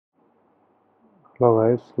Hello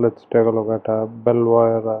guys, let's take a look at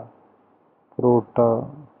Belvoir fruit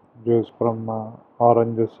juice from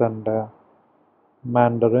oranges and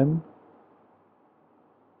mandarin.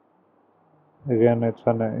 Again, it's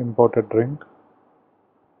an imported drink,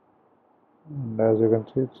 and as you can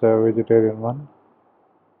see, it's a vegetarian one.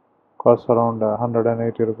 Costs around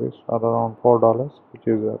 180 rupees or around $4, which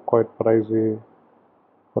is quite pricey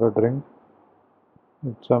for a drink.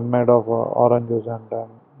 It's made of oranges and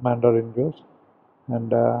mandarin juice,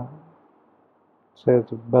 and says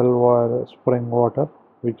Belvoir spring water,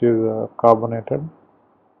 which is carbonated,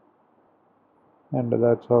 and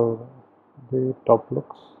that's how the top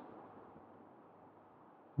looks.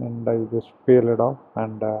 And I just peel it off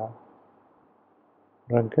and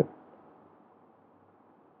drink it.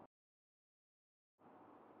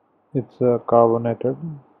 It's carbonated,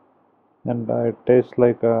 and it tastes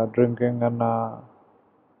like drinking an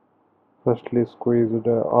freshly squeezed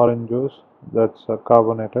orange juice that's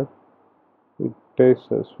carbonated. It tastes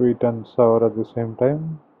sweet and sour at the same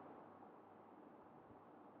time.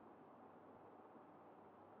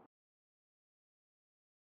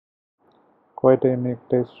 Quite a unique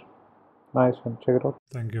taste. Nice one, check it out.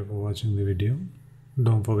 Thank you for watching the video.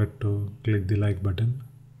 Don't forget to click the like button.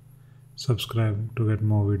 Subscribe to get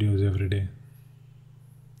more videos every day.